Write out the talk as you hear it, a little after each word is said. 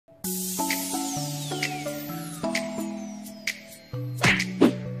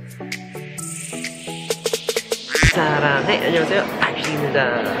Sarang! Hey, annyeonghaseyo,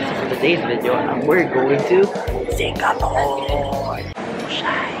 ahJOSHi-ibnida. So for today's video, we're going to Singapore!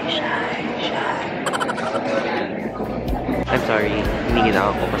 Shy. I'm sorry, hindi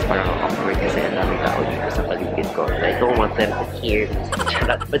na ako mas parang awkward kasi ang daming tao dito sa paligid ko. I don't want them to hear me.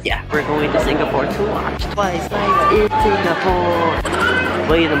 But yeah, we're going to Singapore to watch Twice Live in Singapore!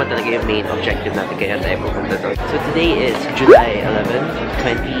 Well, yun naman talaga yung main objective natin kaya tayo pupunta doon. So today is July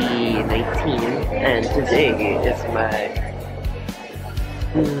 11, 2019, and today is my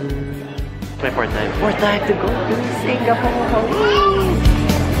fourth time to go to Singapore!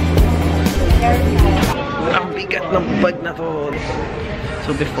 Ang bigat ng bag na to!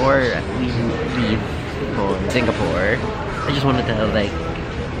 So before we leave for Singapore, I just want to tell, like,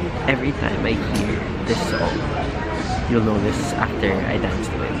 every time I hear this song, you'll know this after I dance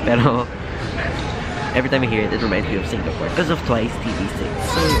to it. Pero every time I hear it, it reminds me of Singapore because of Twice TV6.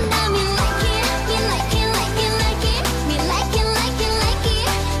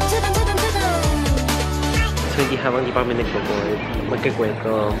 So hindi habang di pa kami nagpo-board,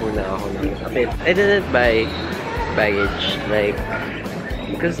 magkakwento muna ako ng kapit. I didn't buy baggage, like,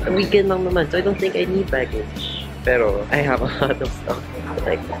 because weekend lang naman, so I don't think I need baggage. Pero I have a lot of stuff.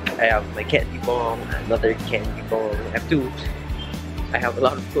 Like, I have my candy bomb, another candy bomb, I have two. I have a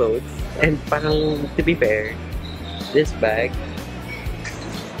lot of clothes. And parang, to be fair, this bag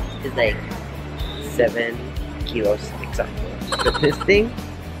is like 7 kilos exactly. But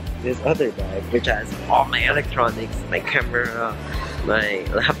this other bag, which has all my electronics, my camera, my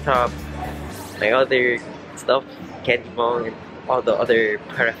laptop, my other stuff, candy bomb, and all the other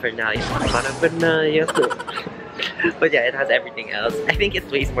paraphernalia. But yeah, it has everything else. I think it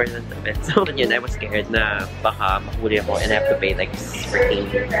weighs more than 7. So yun, I was scared na baka mahuli ako and I have to pay like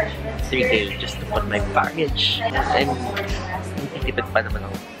 3K just to put my baggage. And titipid pa naman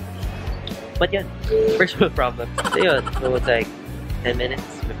ako. But yeah, first world problem. So yun, so it's like 10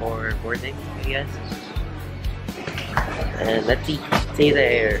 minutes before boarding, I guess. And let's see. See you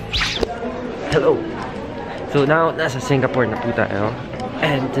there. Hello. So now, nasa Singapore na po tayo.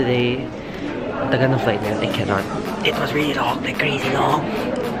 And today, tagal ng flight na yun, I cannot. It was really long, like crazy long.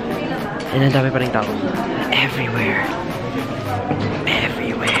 And ang dami pa rin tao. Everywhere.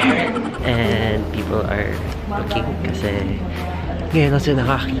 And people are looking kasi ngayon lang sila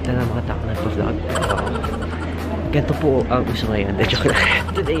nakakita ng mga tao nagpa-vlog. Ganito po ang uso ngayon.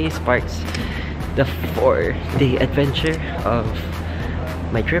 Today sparks the 4-day adventure of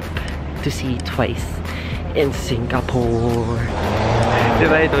my trip to see Twice in Singapore.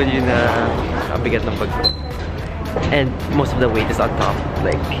 Diba I told you na ang bigat ng bag ko. And most of the weight is on top.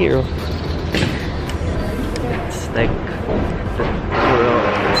 Like here. It's like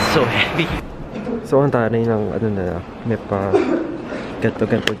it's so heavy. So ang taray ng ano na may pa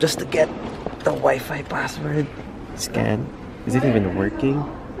ganito just to get the Wi-Fi password scan. Is it even working?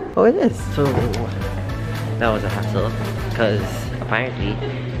 Oh, it is. So that was a hassle because apparently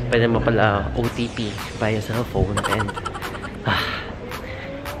pwede mo pala OTP via cell phone and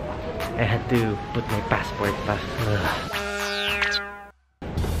I had to put my passport pa.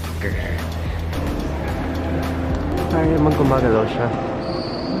 Parang naman gumagalaw siya.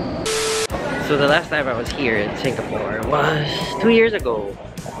 So the last time I was here in Singapore was 2 years ago.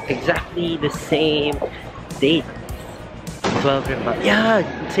 Exactly the same date. 12 rin ba? Yeah,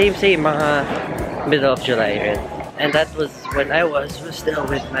 same, mga middle of July rin. And that was when I was still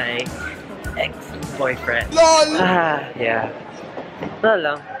with my ex-boyfriend. Yeah. Wala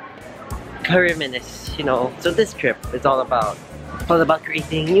lang. Reminisce, you know. So this trip is all about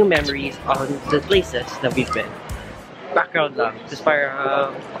creating new memories on the places that we've been. Background lang. Just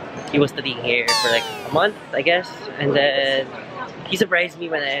parang he was studying here for like a month, I guess, and then he surprised me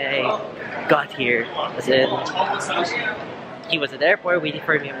when I got here. As in, he was at the airport waiting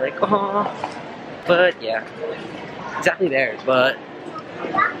for me. I'm like, oh, but yeah, exactly there. But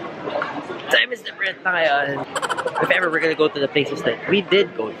time is different na ngayon. If ever we're gonna go to the places that we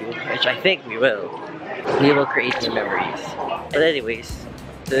did go to, which I think we will create new memories. But anyways,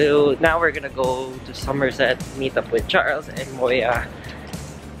 so now we're gonna go to Somerset, meet up with Charles and Moya,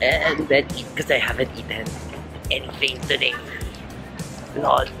 and then eat because I haven't eaten anything today.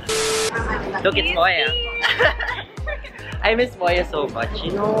 Lol. Look, it's Moya. I miss Moya so much,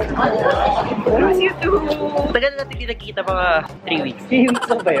 you know. I miss you too. Tagal natin hindi nakikita mga 3 weeks. 3 weeks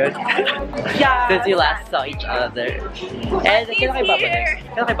na ba yun? Yeah. Since you last saw each other. And kailan kayo babalik?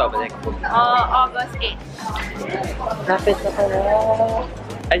 Kailan kayo babalik? August 8. Lapit na pala.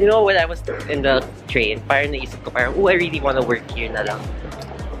 And you know, when I was in the train, parang naisip ko parang, oh, I really wanna work here na lang.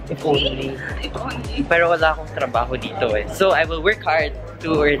 If only. Pero wala akong trabaho dito eh. So I will work hard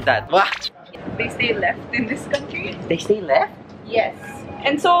to earn that. Wah! they stay left in this country. They stay left? Yes.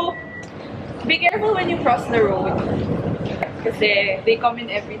 And so, be careful when you cross the road. Kasi they come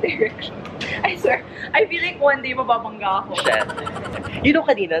in every direction. I swear, I feel like one day mababangga ako. Shit. You know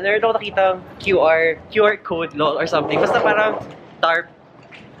kanina, meron ako nakita QR code lol or something. Basta parang tarp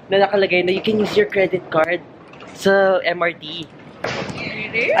na nakalagay na you can use your credit card sa MRT.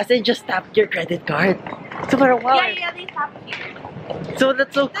 Really? As in, just tap your credit card. So parang wow. Yeah, they tap here. So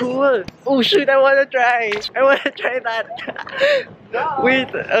that's so cool. Oh shoot, I wanna try. I wanna try that.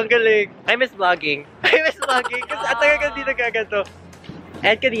 Wait, ang galing. I miss vlogging. I miss vlogging kasi at tagal ka di nagkaganto.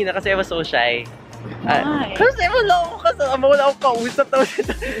 And kanina kasi I was so shy. Kasi wala ako kasi wala akong kausap.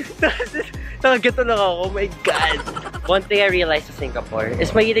 Nakaganto lang ako. Oh my God. One thing I realized sa Singapore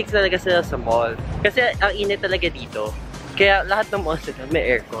is mahilig talaga sila sa mall. Kasi ang init talaga dito. Kaya lahat ng malls nila may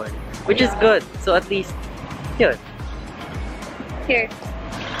aircon. Which is good. So at least, yun. Here.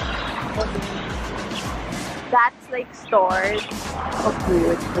 That's like stores of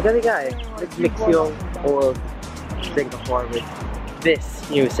food. Magaling nga eh. Nag-mix yung old Singapore with this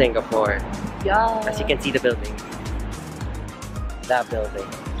new Singapore. Yeah. As you can see the building. That building.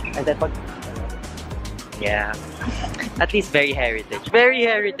 And then pag... Yeah. At least very heritage. Very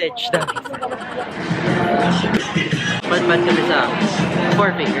heritage. Pan-pan kami sa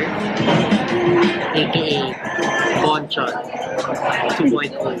Four Finger. AKA Bonchon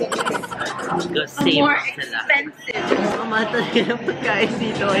 2.0. The same More sila. expensive. Ang mahal talaga ng pagkain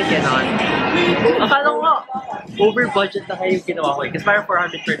dito. I cannot. Akala ko over budget na kayo ginawa ko eh. Kasi parang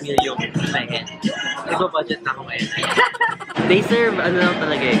 400 per meal yung my head. Nag-budget na ako ngayon. They serve ano lang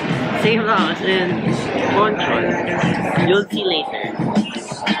talaga eh. Same lang as in Bonchon. You'll see later.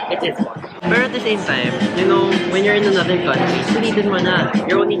 It is fun. Pero at the same time, you know, when you're in another country, sulitin mo na.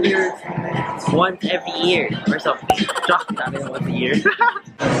 You're only here once every year or something. Shock, sabi na once a year.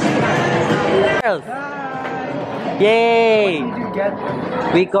 Girls! Yay!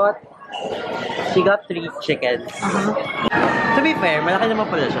 She got 3 chickens. To be fair, malaki naman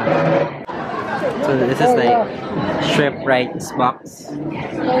pala siya. So this is like shrimp rice box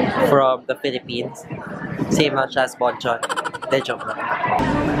from the Philippines. Same much as bonchon. De joke lang.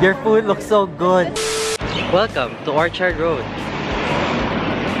 Your food looks so good. Welcome to Orchard Road.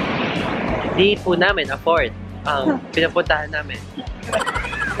 Di po namin afford ang pinapuntahan namin.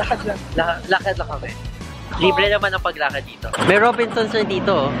 Lakad lang. Lakad lang kami. Libre naman ang paglakad dito. May Robinsons na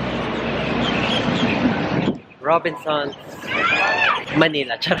dito. Robinsons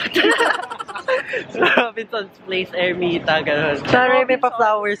Manila. Charot. Robinson's Place, Ermita, gano'n. Sorry, may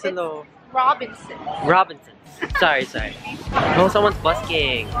pa-flowers ano. Robinsons. Sorry. Oh, someone's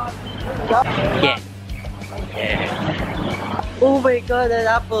busking. Yeah. Oh my God, an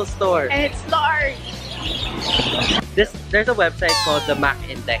Apple store. And it's large. There's a website called the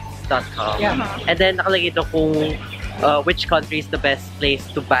macindex.com. Yeah. And then nakalagay doon kung which country is the best place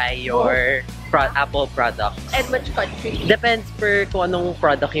to buy your Apple products. And which country? Depends per kung anong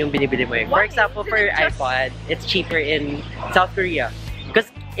product yung binibili mo. For example, for iPod, it's cheaper in South Korea. Because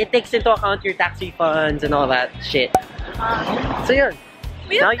it takes into account your tax refunds and all that shit. So yun.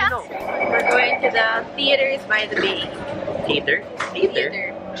 Now you know. We're going to the theaters by the bay. Theater?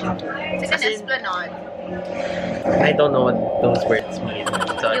 It's an Esplanade. I don't know what those words mean.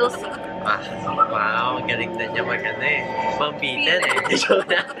 So, You'll see. Wow, galing na niya maganda eh. Pampitan eh.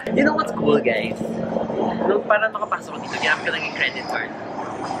 You know what's cool, guys? Nung parang makapasok dito, ginamit ko lang yung credit card.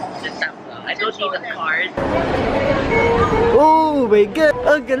 Then tap lang. I don't need a card. Oh my God!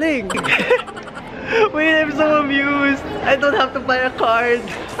 Ang galing! Wait, I'm so amused! I don't have to buy a card!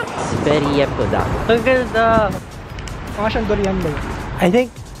 Very yepoda. Ang ganda! Mga siyang durian ba? I think...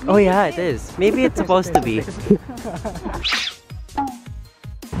 Oh yeah, it is. Maybe it's supposed to be.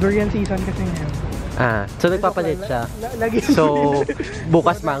 Durian season kasi ngayon. So nagpapalit siya. So,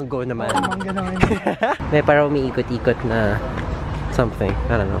 bukas mango naman. Mangga naman. May parang umiikot-ikot na something.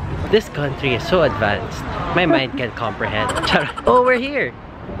 I don't know. This country is so advanced. My mind can't comprehend. Oh, we're here!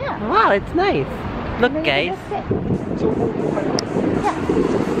 Yeah. Wow, it's nice. Look, guys.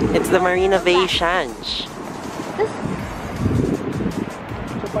 It's the Marina Bay Shanch.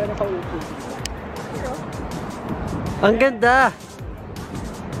 Ang ganda!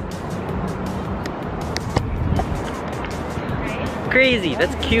 Crazy!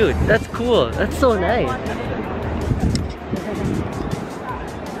 That's cute! That's cool! That's so nice!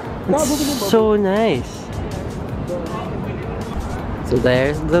 It's so nice! So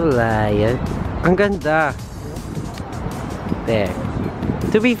there's the lion. Ang ganda! There.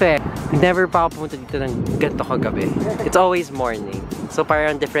 To be fair, never pa ako pumunta dito ng ganito kagabi. It's always morning. So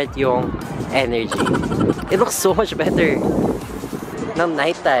parang different yung energy. It looks so much better. ng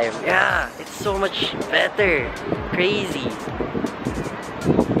nighttime. Yeah, it's so much better. Crazy.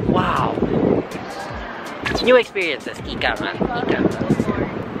 Wow. New experiences. Ika nga.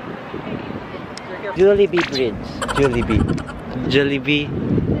 Jollibee Bridge.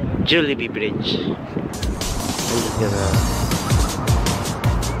 Jollibee Bridge. I'm just gonna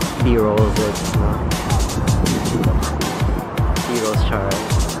B-roll this. B-rolls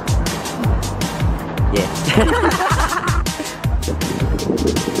Charles. Yeah.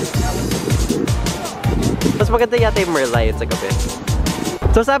 Mas maganda yata yung Merlion sa gabi.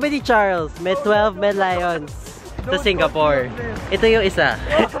 So sabi ni Charles, may 12 Merlions sa Singapore. Ito yung isa.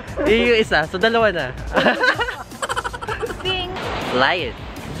 Yun yung isa. So dalawa na. Lion.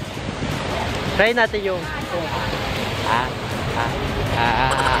 Try natin yung...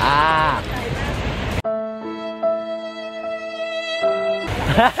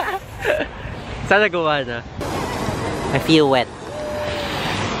 Sana gawa na. I feel wet.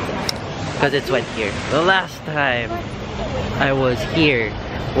 Because it's wet here. The last time I was here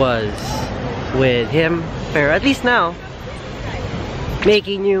was with him. Pero at least now,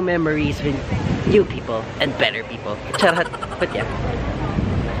 making new memories with new people and better people. Charot. But yeah.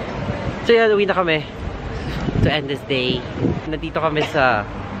 So yeah, uwi na kami to end this day. Nandito kami sa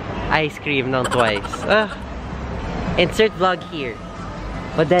ice cream ng Twice. Insert vlog here.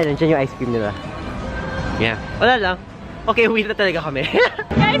 But then, nandiyan yung ice cream nila. Yeah. Wala lang. Okay, uwi na talaga kami.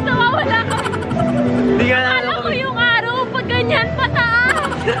 Guys, nawawala ko. Akala ko yung araw pag ganyan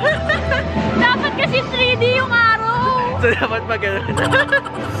pataas. Dapat kasi 3D yung araw. So dapat pag gano'n.